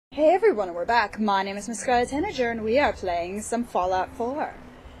Hey everyone, we're back. My name is Miss Scarlet Tanager, and we are playing some Fallout 4.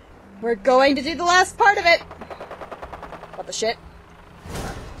 We're going to do the last part of it! What the shit?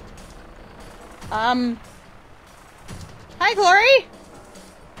 Hi, Glory!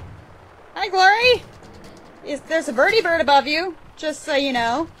 Hi, Glory! There's a birdie bird above you, just so you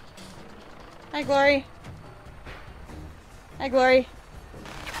know. Hi, Glory. Hi, Glory.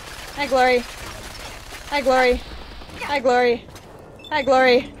 Hi, Glory. Hi, Glory. Hi, Glory. Hi,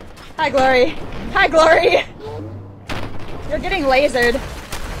 Glory. Hi, Glory. Hi, Glory! You're getting lasered.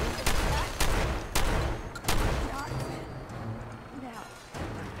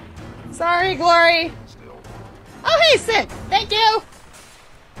 Sorry, Glory. Oh, hey, synth! Thank you!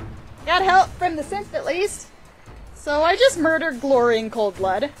 Got help from the synth, at least. So I just murdered Glory in cold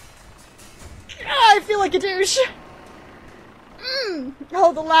blood. Ah, I feel like a douche.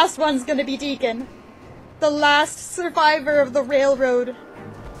 Oh, the last one's gonna be Deacon. The last survivor of the railroad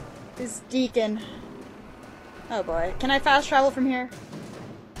is Deacon. Oh boy. Can I fast travel from here?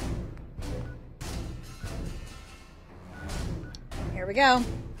 Here we go.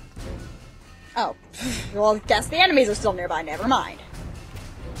 Oh. Well, I guess the enemies are still nearby. Never mind.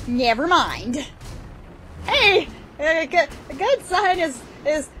 Never mind. Hey! A good sign is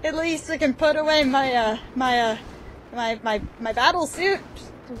at least I can put away my battle suit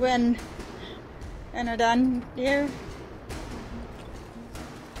when we're done here.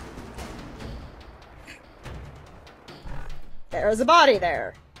 There is a body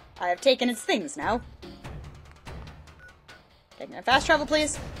there. I have taken its things now. Taking a fast travel,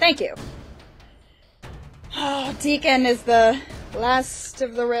 please. Thank you. Oh, Deacon is the last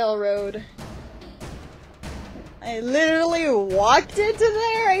of the railroad. I literally walked into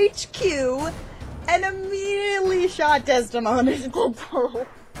their HQ and immediately shot Desdemona.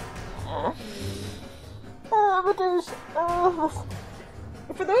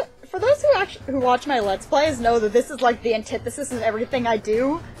 For those who watch my Let's Plays know that this is like the antithesis of everything I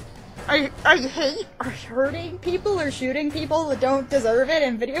do. I hate hurting people or shooting people that don't deserve it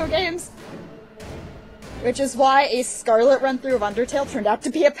in video games. Which is why a Scarlet run-through of Undertale turned out to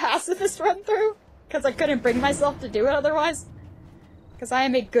be a pacifist run-through. Because I couldn't bring myself to do it otherwise. Because I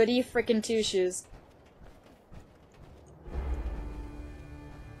am a goody frickin' two-shoes.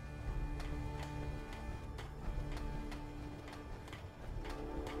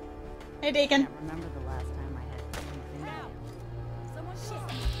 Hey, Deacon. Remember the last time I had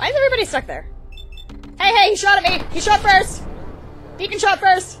Why is everybody stuck there? Hey, he shot at me! He shot first! Deacon shot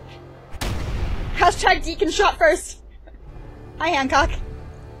first! Hashtag Deacon shot first! Hi, Hancock.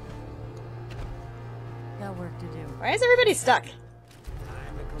 got work to do. Why is everybody stuck?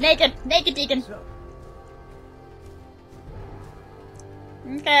 Naked! Naked, Deacon!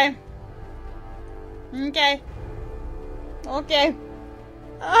 Okay. Okay. Okay.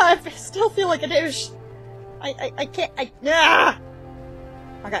 I still feel like a douche. I can't, ah!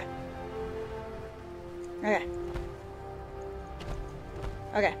 Okay. Okay.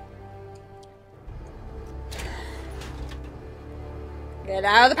 Okay. Get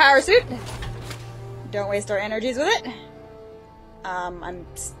out of the power suit! Don't waste our energies with it. I'm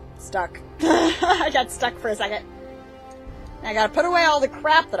stuck. I got stuck for a second. I gotta put away all the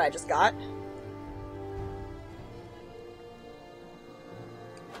crap that I just got.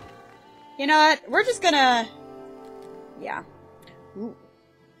 You know what? We're just gonna... Yeah. Ooh.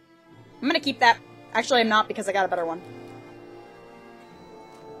 I'm gonna keep that. Actually, I'm not, because I got a better one.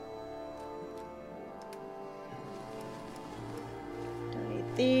 Don't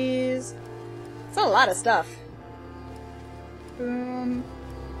need these. It's a lot of stuff. Boom.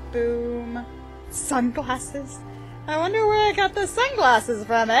 Boom. Sunglasses. I wonder where I got the sunglasses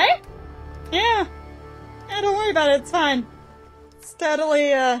from, eh? Yeah. Yeah, don't worry about it. It's fine. It's totally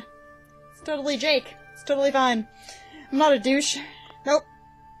Jake. It's totally fine. I'm not a douche. Nope.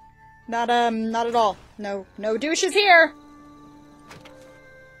 Not at all. No douches here!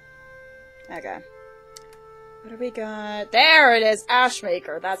 Okay. What do we got? There it is!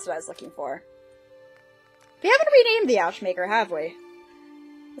 Ashmaker. That's what I was looking for. We haven't renamed the Ashmaker, have we?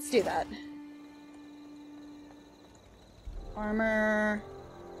 Let's do that. Armor...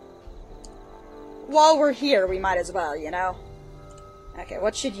 While we're here, we might as well, you know? Okay,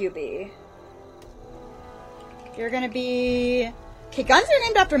 what should you be? You're gonna be... Okay, guns are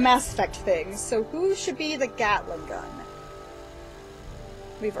named after Mass Effect things, so who should be the Gatling gun?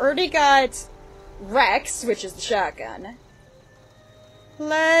 We've already got Rex, which is the shotgun.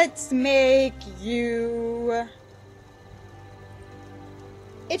 Let's make you...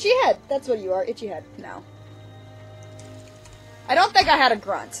 Itchy Head. That's what you are, Itchy Head. No. I don't think I had a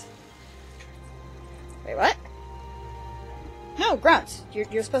grunt. Wait, what? No, Grunt.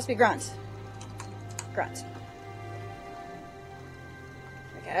 You're supposed to be Grunt. Grunt.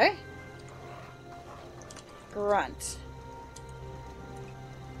 Okay. Grunt.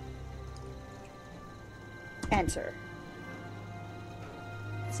 Enter.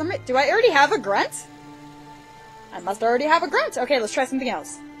 Do I already have a Grunt? I must already have a Grunt. Okay, let's try something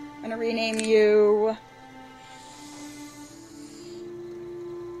else. I'm gonna rename you...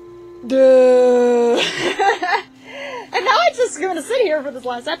 Duh. And now I'm just gonna sit here for this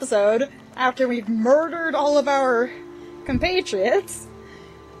last episode, after we've murdered all of our compatriots.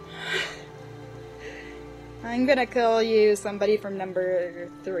 I'm gonna call you somebody from number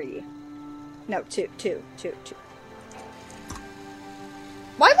 3. No, 2.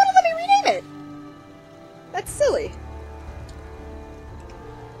 Why wouldn't it let me rename it? That's silly.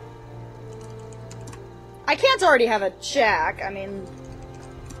 I can't already have a Jack, I mean...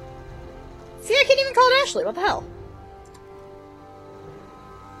 See, I can't even call it Ashley, what the hell?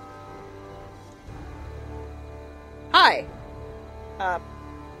 Hi.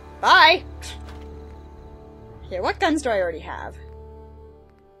 Bye! Okay, what guns do I already have?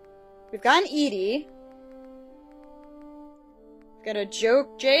 We've got an Edie. We've got a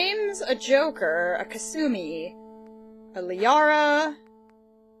James, a Joker, a Kasumi, a Liara,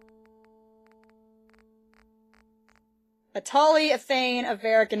 a Tali, a Thane, a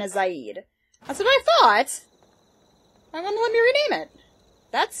Varric, and a Zaid. That's what I thought! Why won't it let me rename it?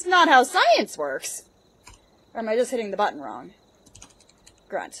 That's not how science works! Or am I just hitting the button wrong?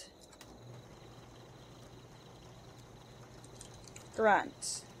 Grunt.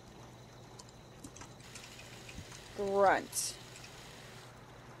 Grunt. Grunt.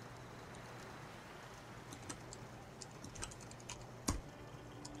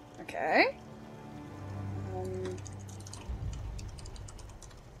 Okay.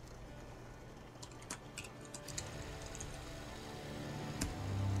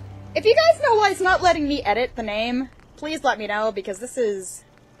 If you guys know why it's not letting me edit the name, please let me know, because this is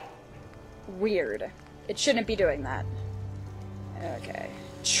weird. It shouldn't be doing that. Okay.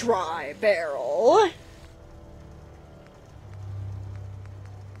 Tri-barrel.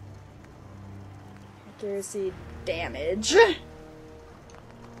 Accuracy, damage.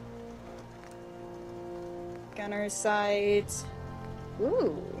 Gunner sight.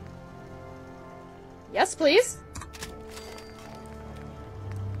 Ooh. Yes, please.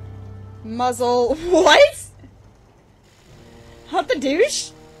 Muzzle. What? What the douche?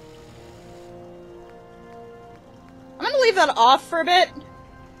 I'm gonna leave that off for a bit.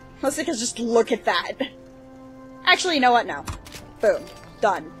 Mostly because just look at that. Actually, you know what? No. Boom.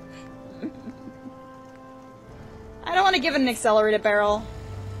 Done. I don't want to give it an accelerated barrel.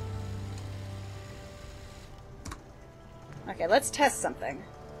 Okay, let's test something.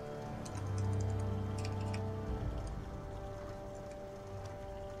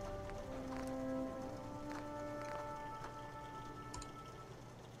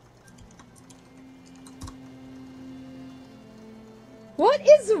 What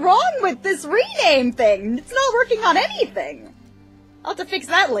is wrong with this rename thing? It's not working on anything! I'll have to fix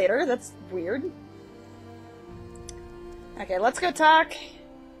that later, that's weird. Okay, let's go talk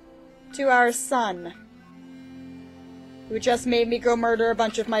to our son, who just made me go murder a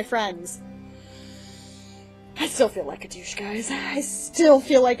bunch of my friends. I still feel like a douche, guys. I still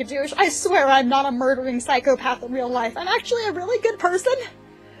feel like a douche. I swear I'm not a murdering psychopath in real life. I'm actually a really good person.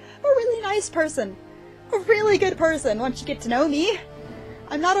 A really nice person. A really good person, once you get to know me.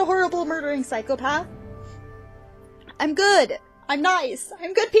 I'm not a horrible murdering psychopath. I'm good. I'm nice.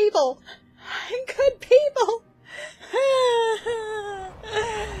 I'm good people. I'm good people.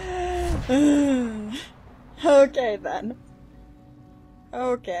 Okay, then.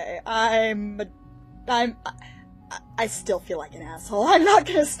 Okay, I still feel like an asshole. I'm not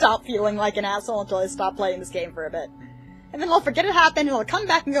gonna stop feeling like an asshole until I stop playing this game for a bit. And then I'll forget it happened, and I'll come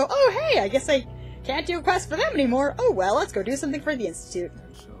back and go, oh hey, I guess I can't do a quest for them anymore. Oh well, let's go do something for the Institute.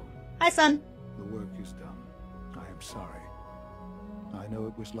 And so, Hi, son. the work is done. I am sorry. I know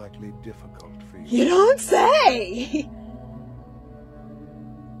it was likely difficult for you. You don't say!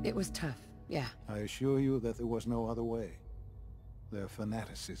 It was tough, yeah. I assure you that there was no other way. Their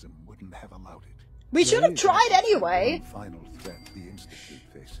fanaticism wouldn't have allowed it. We should have They tried are the anyway. one final threat the Institute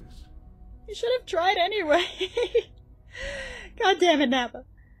faces. We should have tried anyway. God damn it, Nappa.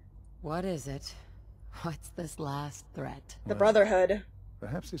 What is it? What's this last threat? The Well, Brotherhood.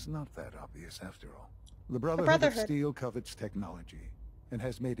 Perhaps it's not that obvious after all. The Brotherhood of Brotherhood. Steel covets technology, and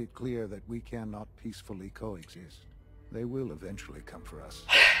has made it clear that we cannot peacefully coexist. They will eventually come for us,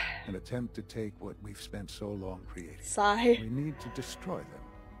 and attempt to take what we've spent so long creating. Sigh. We need to destroy them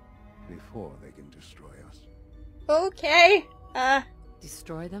before they can destroy us. Okay.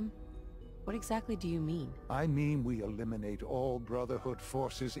 Destroy them? What exactly do you mean? I mean we eliminate all Brotherhood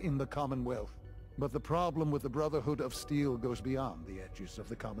forces in the Commonwealth. But the problem with the Brotherhood of Steel goes beyond the edges of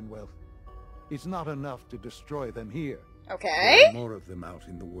the Commonwealth. It's not enough to destroy them here. Okay. There are more of them out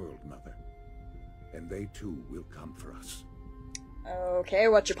in the world, Mother. And they too will come for us. Okay,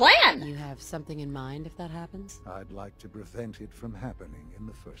 what's your plan? You have something in mind if that happens? I'd like to prevent it from happening in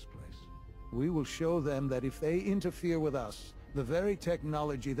the first place. We will show them that if they interfere with us, the very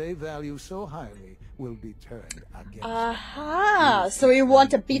technology they value so highly will be turned against them. Aha! So we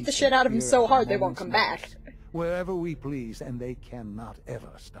want to beat the shit out of them so hard they won't come back. Wherever we please, and they cannot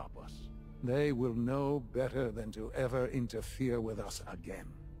ever stop us. They will know better than to ever interfere with us again.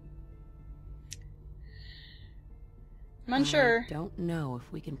 I'm unsure. I don't know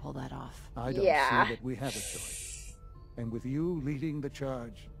if we can pull that off. I don't see that we have a choice. And with you leading the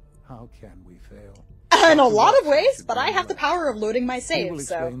charge, how can we fail? In a lot of ways, but I have the power of loading my We will saves,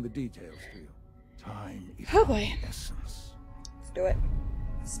 so... explain the details to you. Time is Oh boy. of the essence. Let's do it.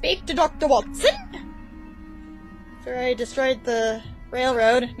 Speak to Dr. Watson! So I destroyed the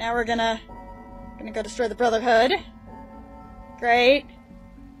railroad. Now we're gonna go destroy the Brotherhood. Great.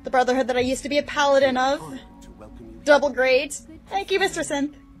 The Brotherhood that I used to be a paladin of. Double great. Thank you, Mr.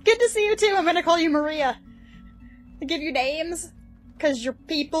 Synth. Good to see you too. I'm gonna call you Maria. I give you names, 'cause you're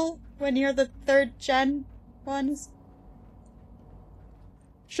people when you're the 3rd gen ones.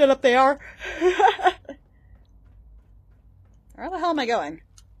 Shut up, they are. Where the hell am I going?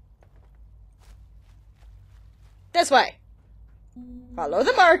 This way. Follow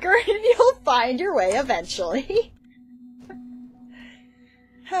the marker and you'll find your way eventually.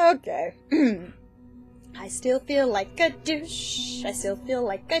 Okay. I still feel like a douche. I still feel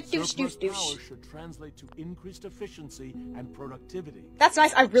like a douche. Power should translate to increased efficiency and productivity. That's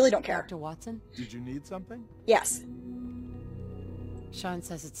nice. I really don't care. Dr. Watson? Did you need something? Yes. Sean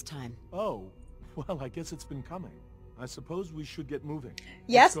says it's time. Oh, well, I guess it's been coming. I suppose we should get moving.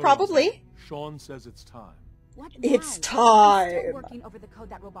 Yes, Let's go probably. inside. Sean says it's time. What It's now? I'm time. still working over the code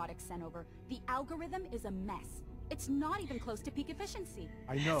that robotics sent over. The algorithm is a mess. It's not even close to peak efficiency.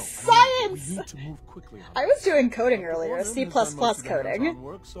 I know. Science! We need to move quickly on I this. was doing coding Dr. earlier, Warden C++ has done most of the coding. hands-on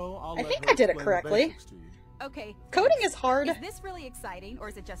work, so I'll I let think her I did it explain the correctly. basics to you. Okay. Coding is hard. Is this really exciting, or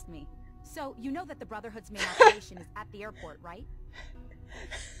is it just me? So, you know that the Brotherhood's main operation is at the airport, right?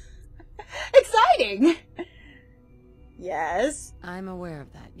 Exciting! Yes. I'm aware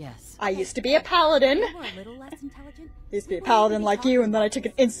of that, yes. I used to be a paladin. We were a little less intelligent. Used to be a We paladin wouldn't like be you, and then I talking took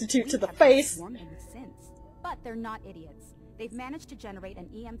an about institute this. to the We have face. swarmed them since. But they're not idiots. They've managed to generate an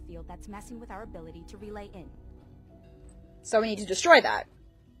EM field that's messing with our ability to relay in. So we need to destroy that.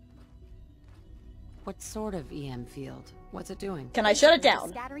 What sort of EM field? What's it doing? Can I shut it It's down?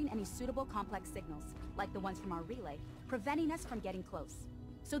 Scattering any suitable complex signals, like the ones from our relay, preventing us from getting close.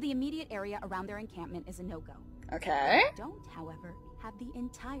 So the immediate area around their encampment is a no-go. Okay. We don't, however, have the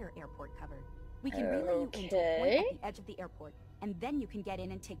entire airport covered. We can relay you in to a point Okay. at the edge of the airport, and then you can get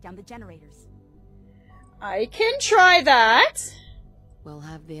in and take down the generators. I can try that. We'll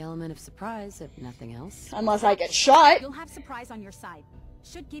have the element of surprise, if nothing else. Unless I get shot. You'll have surprise on your side.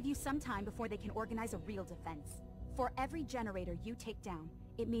 Should give you some time before they can organize a real defense. For every generator you take down,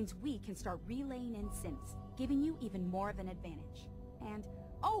 it means we can start relaying in synths, giving you even more of an advantage. And,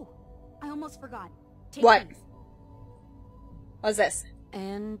 oh, I almost forgot. Take What? these. What's this?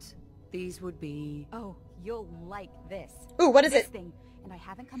 And these would be... Oh, you'll like this. Ooh, what is This it? thing, and I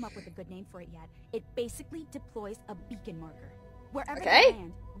haven't come up with a good name for it yet. It basically deploys a beacon marker. Wherever Okay. they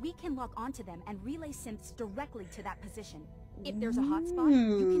land, we can lock onto them and relay synths directly to that position. If there's a hotspot,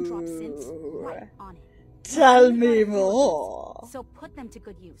 you can drop synths right on it. Tell me more. So put them to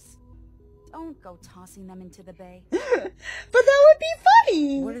good use. Don't go tossing them into the bay. But that would be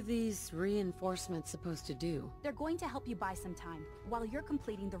funny. What are these reinforcements supposed to do? They're going to help you buy some time while you're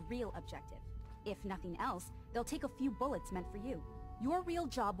completing the real objective. If nothing else, they'll take a few bullets meant for you. Your real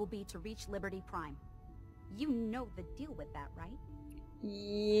job will be to reach Liberty Prime. You know the deal with that, right?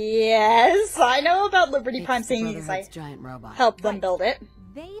 Yes, I know about Liberty It's Prime the seeing as I Brotherhood's giant robot. helped them Right. build it.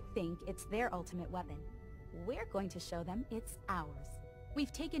 They think it's their ultimate weapon. We're going to show them it's ours.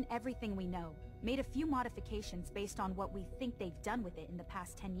 We've taken everything we know, made a few modifications based on what we think they've done with it in the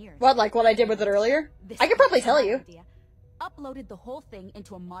past 10 years. What, like what I did with it earlier? This I could probably is tell my you. idea. Uploaded the whole thing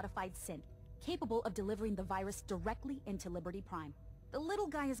into a modified synth, capable of delivering the virus directly into Liberty Prime. The little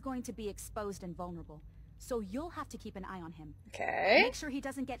guy is going to be exposed and vulnerable, so you'll have to keep an eye on him. Okay. Make sure he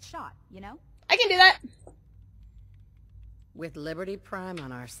doesn't get shot, you know? I can do that. With Liberty Prime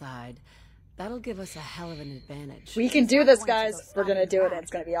on our side, that'll give us a hell of an advantage. We can do He's this, not going to guys. go We're gonna stomping do it, and around,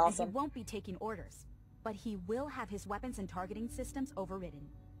 it's gonna be and awesome. he won't be taking orders. but he will have his weapons and targeting systems overridden.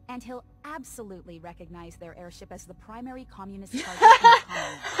 And he'll absolutely recognize their airship as the primary communist target in the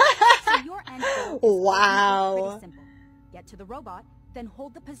Commonwealth. So your end goal is Wow. pretty simple. Get to the robot, then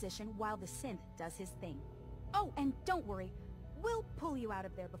hold the position while the synth does his thing. Oh, and don't worry, we'll pull you out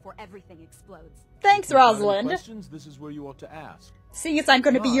of there before everything explodes. Thanks, If you've got any Rosalind. questions, this is where you ought to ask. Seeing as I'm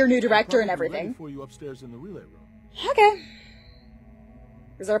going to be your new director and everything. For you upstairs in the relay room. Okay.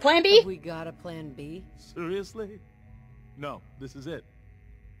 Is there a plan B? Have we got a plan B? Seriously? No, this is it.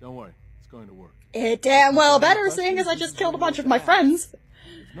 Don't worry, it's going to work. It damn well If you've got better, any seeing as I questions, just this is killed a where you bunch ought of to my ask. friends.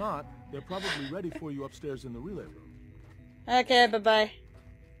 If not, they're probably ready for you upstairs in the relay room. Okay, bye-bye.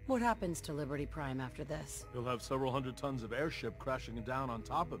 What happens to Liberty Prime after this? He'll have several hundred tons of airship crashing down on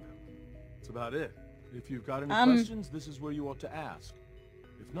top of him. That's about it. If you've got any questions, this is where you ought to ask.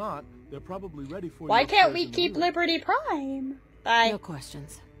 If not, they're probably ready for you. Why can't upstairs we in the keep relay room. Liberty Prime? Bye. No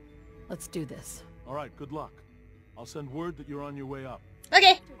questions. Let's do this. All right, good luck. I'll send word that you're on your way up.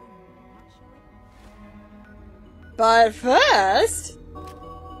 Okay. But first,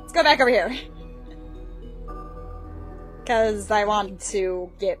 let's go back over here. Because I want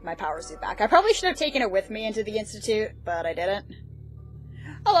to get my power suit back. I probably should have taken it with me into the Institute, but I didn't.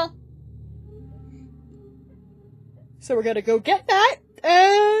 Oh well. So we're gonna go get that,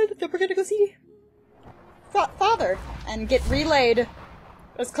 and then we're gonna go see Father, and get relayed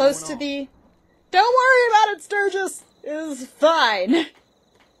as close to the... Don't worry about it, Sturgis! It's fine.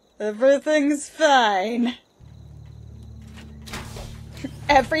 Everything's fine.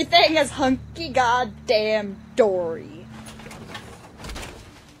 Everything is hunky goddamn dory.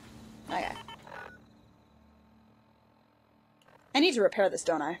 Okay. I need to repair this,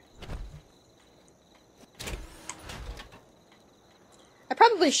 don't I? I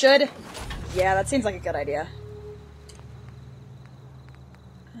probably should. Yeah, that seems like a good idea.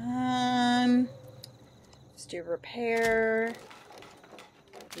 Let's do repair,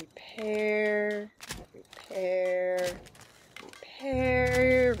 repair, repair,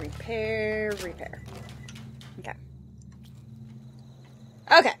 repair, repair, repair. Okay.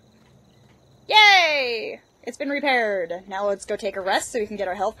 Okay. Yay! It's been repaired. Now let's go take a rest so we can get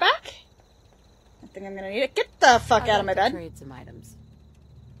our health back. I think I'm gonna need it. Get the fuck out of my bed. Trade some items.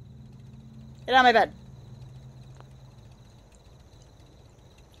 Get out of my bed.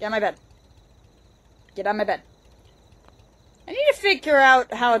 Get out of my bed. Get out of my bed. I need to figure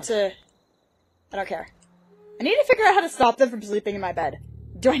out how to... I don't care. I need to figure out how to stop them from sleeping in my bed.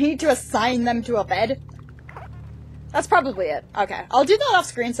 Do I need to assign them to a bed? That's probably it. Okay. I'll do that off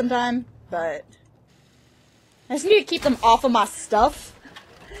screen sometime, but... I just need to keep them off of my stuff.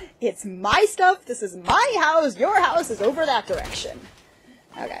 It's my stuff. This is my house. Your house is over that direction.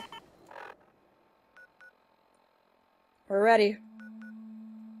 Okay. We're ready.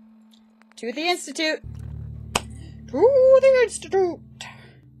 To the Institute. To the Institute.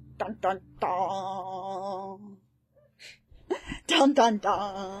 Dun dun dun. Dun dun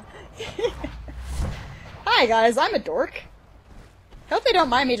dun. Hi guys, I'm a dork. Hope they don't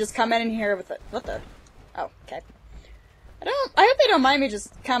mind me just coming in here with it. What the? Oh, okay. I hope they don't mind me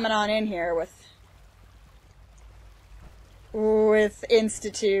just coming on in here with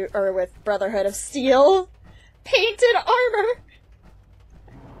Institute, or with Brotherhood of Steel. Painted armor!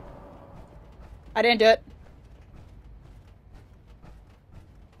 I didn't do it.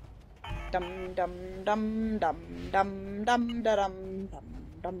 Dum dum dum dum dum dum da dum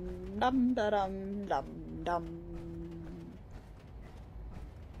dum dum da dum dum dum.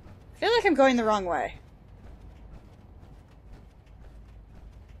 I feel like I'm going the wrong way.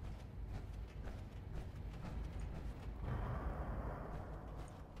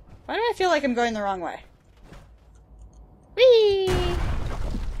 Why do I feel like I'm going the wrong way? Whee!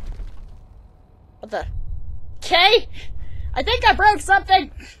 What the? Okay! I think I broke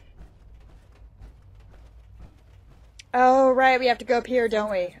something! Oh, right, we have to go up here,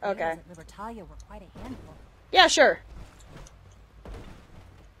 don't we? Okay. Libertalia were quite a handful. Yeah, sure.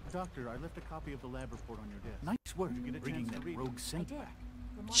 Doctor, I left a copy of the lab report on your desk. Nice work. You get a bringing that rogue I synth did. back.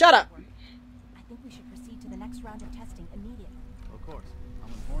 Shut up. I think we should proceed to the next round of testing immediately. Of course. I'll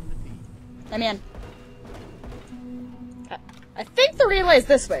inform the team. Let me in. I think the relay is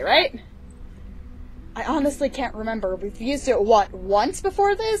this way, right? I honestly can't remember. We've used it, what, once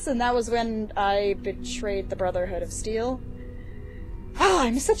before this? And that was when I betrayed the Brotherhood of Steel. Ah,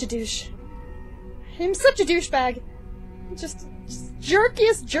 I'm such a douche. I'm such a douchebag. Just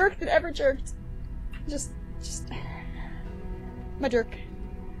jerkiest jerk that ever jerked. Just... I'm a jerk.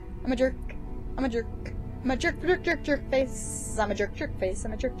 I'm a jerk. I'm a jerk. I'm a jerk, jerk, jerk, jerk face. I'm a jerk, jerk face.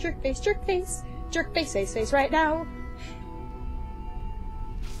 I'm a jerk, jerk face, jerk face. Jerk face, face, face right now.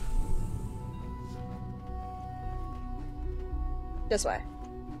 This way.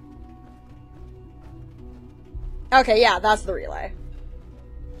 Okay, yeah, that's the relay.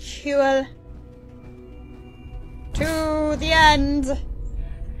 Cool. To the end!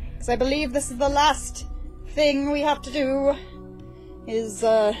 Because I believe this is the last thing we have to do. Is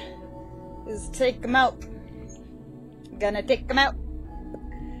take them out. Gonna take them out.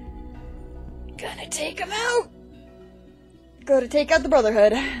 Gonna take them out! Go to take out the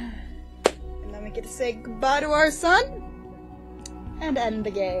Brotherhood. And then we get to say goodbye to our son. And end the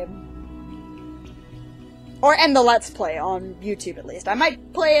game. Or end the Let's Play on YouTube, at least. I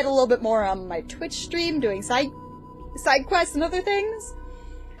might play it a little bit more on my Twitch stream, doing side quests and other things.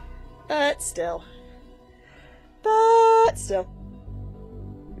 But still.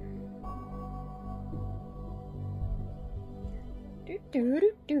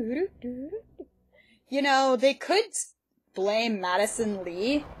 You know, they could blame Madison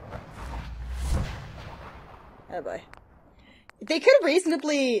Lee. Oh boy. They could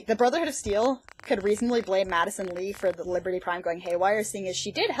reasonably, the Brotherhood of Steel could reasonably blame Madison Lee for the Liberty Prime going haywire, seeing as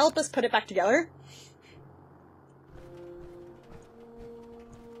she did help us put it back together.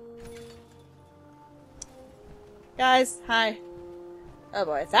 Guys, hi. Oh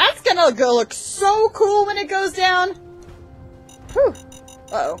boy, that's gonna go look so cool when it goes down! Whew.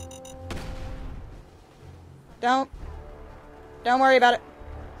 Uh-oh. Don't worry about it.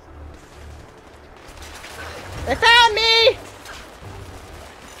 They found me!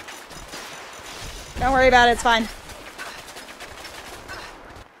 Don't worry about it, it's fine.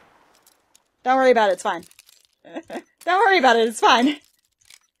 Don't worry about it, it's fine. Don't worry about it, it's fine.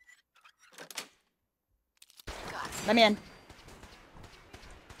 Let me in.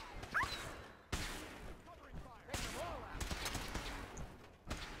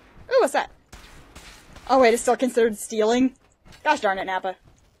 Ooh, what's that? Oh wait, it's still considered stealing? Gosh darn it, Nappa.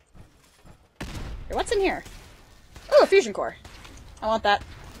 Hey, what's in here? Ooh, a fusion core. I want that.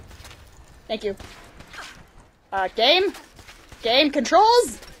 Thank you. Game? Game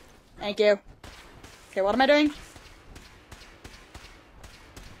controls? Thank you. Okay, what am I doing?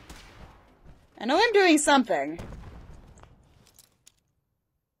 I know I'm doing something.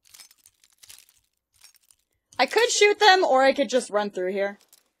 I could shoot them, or I could just run through here.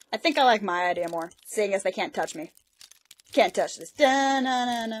 I think I like my idea more, seeing as they can't touch me. Can't touch this.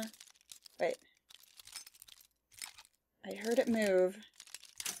 Da-na-na-na. Wait. I heard it move.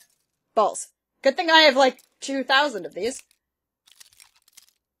 Balls. Good thing I have, like, 2,000 of these.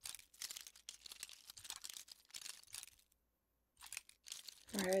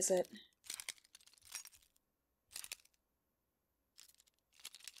 Where is it?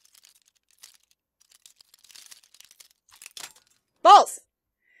 Balls!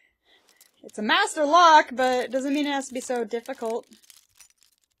 It's a master lock, but it doesn't mean it has to be so difficult.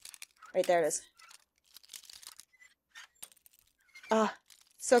 Wait, there it is. Ah,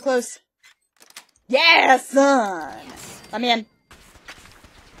 so close. Yeah, son! Let me in.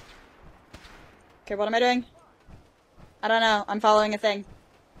 Okay, what am I doing? I don't know. I'm following a thing.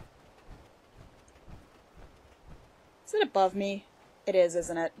 Is it above me? It is,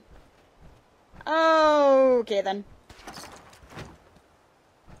 isn't it? Okay, then.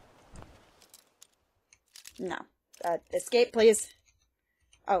 No. Escape, please.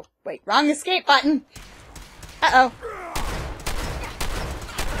 Oh, wait. Wrong escape button! Uh-oh.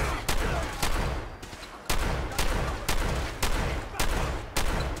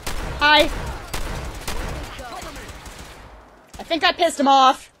 Hi. I think I pissed him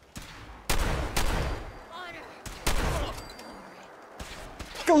off.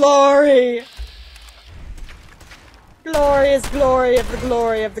 Glory! Glorious glory of the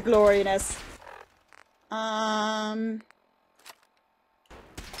glory of the gloriness. How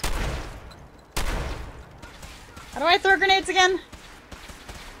do I throw grenades again?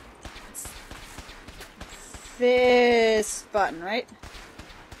 This button, right?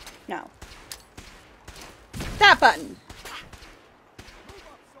 No. That button!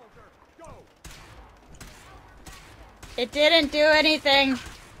 It didn't do anything.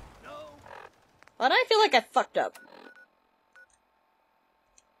 But I feel like I fucked up.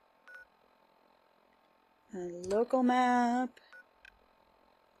 A local map.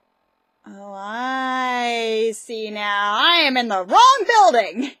 Oh, I see now. I am in the wrong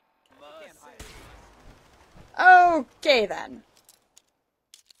building! Okay, then.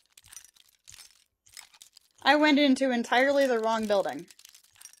 I went into entirely the wrong building.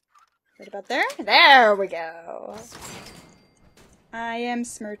 Right about there? There we go. I am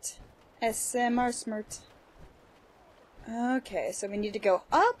smart. SMR smart. Okay, so we need to go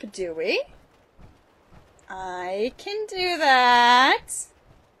up, do we? I can do that.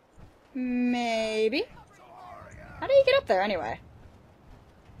 Maybe. How do you get up there, anyway?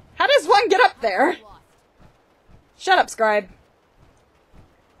 on, get up there! Shut up, scribe.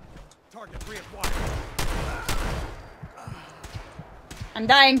 Target reacquired. I'm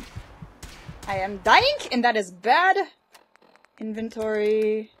dying. I am dying, and that is bad.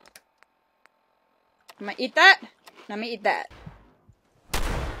 Inventory. I'm gonna eat that. I'm gonna eat that.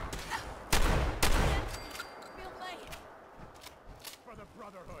 For the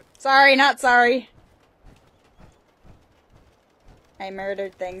Brotherhood. Sorry, not sorry. I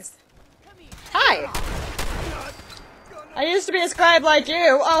murdered things. Hi! I used to be a scribe like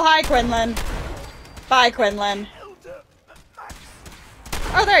you. Oh, hi, Quinlan. Bye, Quinlan.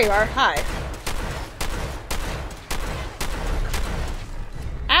 Oh, there you are. Hi.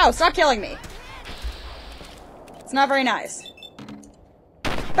 Ow, stop killing me. It's not very nice.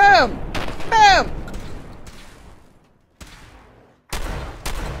 Boom! Boom!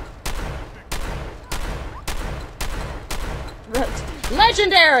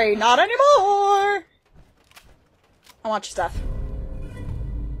 Legendary! Not anymore! I want your stuff.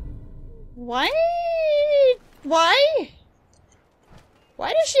 Why? Why?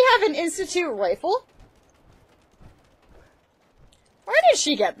 Why does she have an Institute rifle? Where did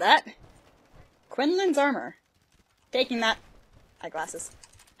she get that? Quinlan's armor. Taking that. Eyeglasses.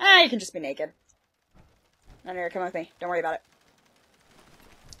 Ah, you can just be naked. No, no, come with me. Don't worry about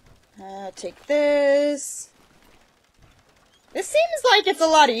it. Take this. This seems like it's a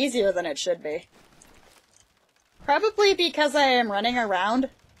lot easier than it should be. Probably because I am running around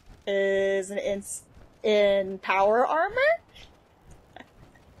in power armor?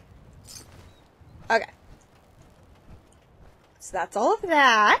 Okay. So that's all of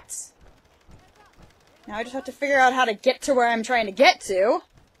that. Now I just have to figure out how to get to where I'm trying to get to.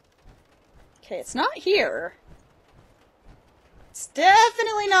 Okay, it's not here. It's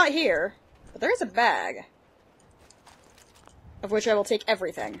definitely not here. But there's a bag. Of which I will take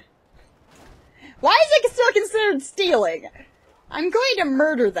everything. Why is it still considered stealing? I'm going to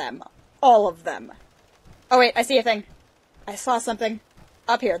murder them. All of them. Oh wait, I see a thing. I saw something.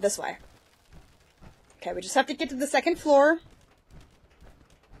 Up here, this way. Okay, we just have to get to the second floor.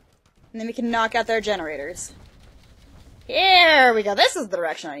 And then we can knock out their generators. Here we go. This is the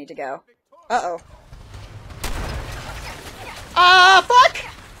direction I need to go. Uh-oh. Fuck!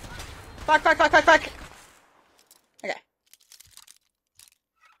 Fuck, fuck, fuck, fuck, fuck. Okay.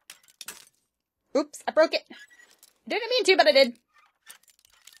 Oops, I broke it. I didn't mean to, but I did.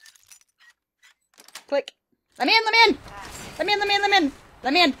 Click. Let me in, let me in! Let me in, let me in, let me in!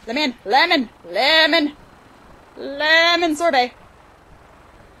 Let me in, let me in! Lemon! Lemon! Lemon sorbet.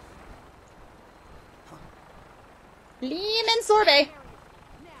 Lemon sorbet.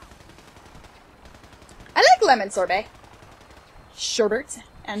 I like lemon sorbet. Sherbet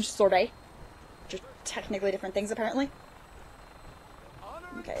and sorbet. Which are technically different things, apparently.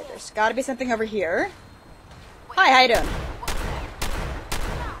 Okay, there's gotta be something over here. Hi, how you doing?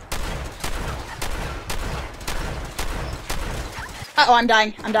 Uh-oh, I'm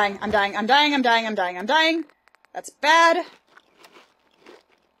dying. I'm dying. I'm dying. I'm dying. I'm dying. I'm dying. I'm dying. That's bad.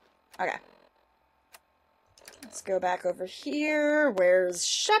 Okay. Let's go back over here. Where's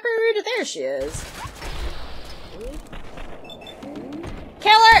Shepard? There she is.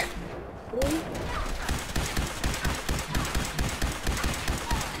 Kill her!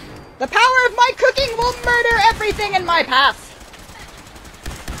 The power of my cooking will murder everything in my path!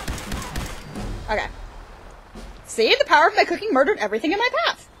 Okay. See? The power of my cooking murdered everything in my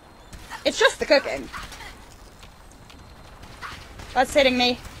path! It's just the cooking. That's hitting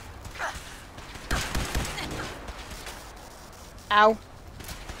me. Ow.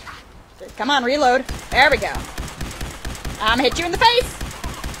 Come on, reload. There we go. I'm gonna hit you in the face!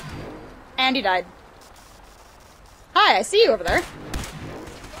 And you died. Hi, I see you over there.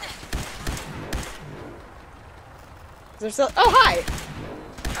 Is there still— oh, hi!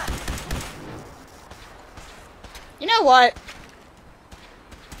 You know what?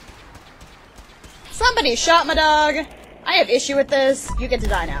 Somebody shot my dog. I have issue with this. You get to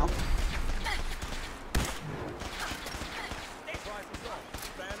die now.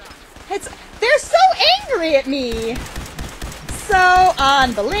 They're so angry at me! So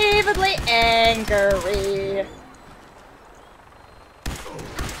unbelievably angry.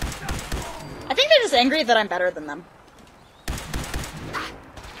 I think they're just angry that I'm better than them.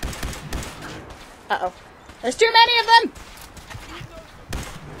 Uh-oh. There's too many of them!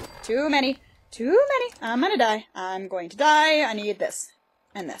 Too many. Too many. I'm gonna die. I'm going to die. I need this.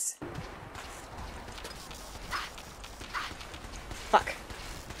 And this. Fuck.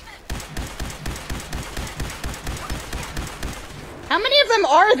 How many of them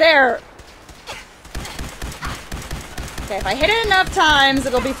are there? Okay, if I hit it enough times,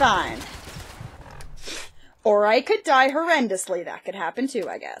 it'll be fine. Or I could die horrendously. That could happen too,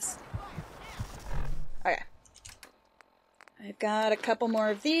 I guess. Okay. I've got a couple more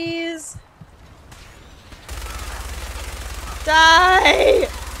of these. Die!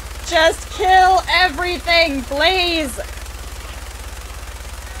 Just kill everything, please!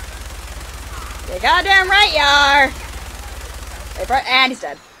 You goddamn right you are! And he's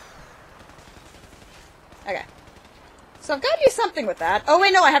dead. Okay. So I've got to do something with that. Oh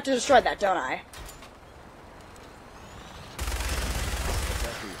wait, no, I have to destroy that, don't I?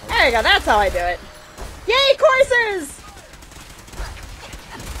 There you go, that's how I do it. Yay, coursers!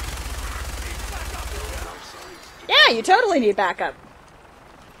 Yeah, you totally need backup.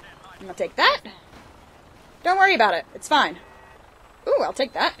 I'm gonna take that. Don't worry about it, it's fine. Ooh, I'll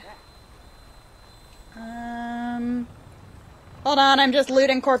take that. Hold on, I'm just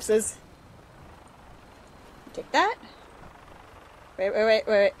looting corpses. Take that.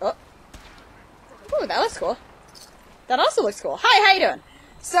 Wait. Oh. Ooh, that looks cool. That also looks cool. Hi, how you doing?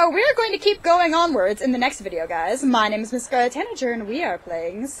 So we're going to keep going onwards in the next video, guys. My name is Miss Scarlet Tanager, and we are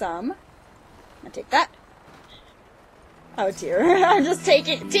playing some... I'll take that. Oh dear, I'm just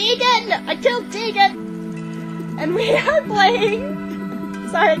taking... Tegan! I killed Tegan! And we are playing...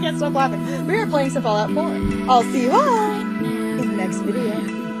 Sorry, I can't stop laughing. We are playing some Fallout 4. I'll see you all in the next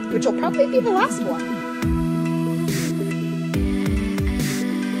video, which will probably be the last one.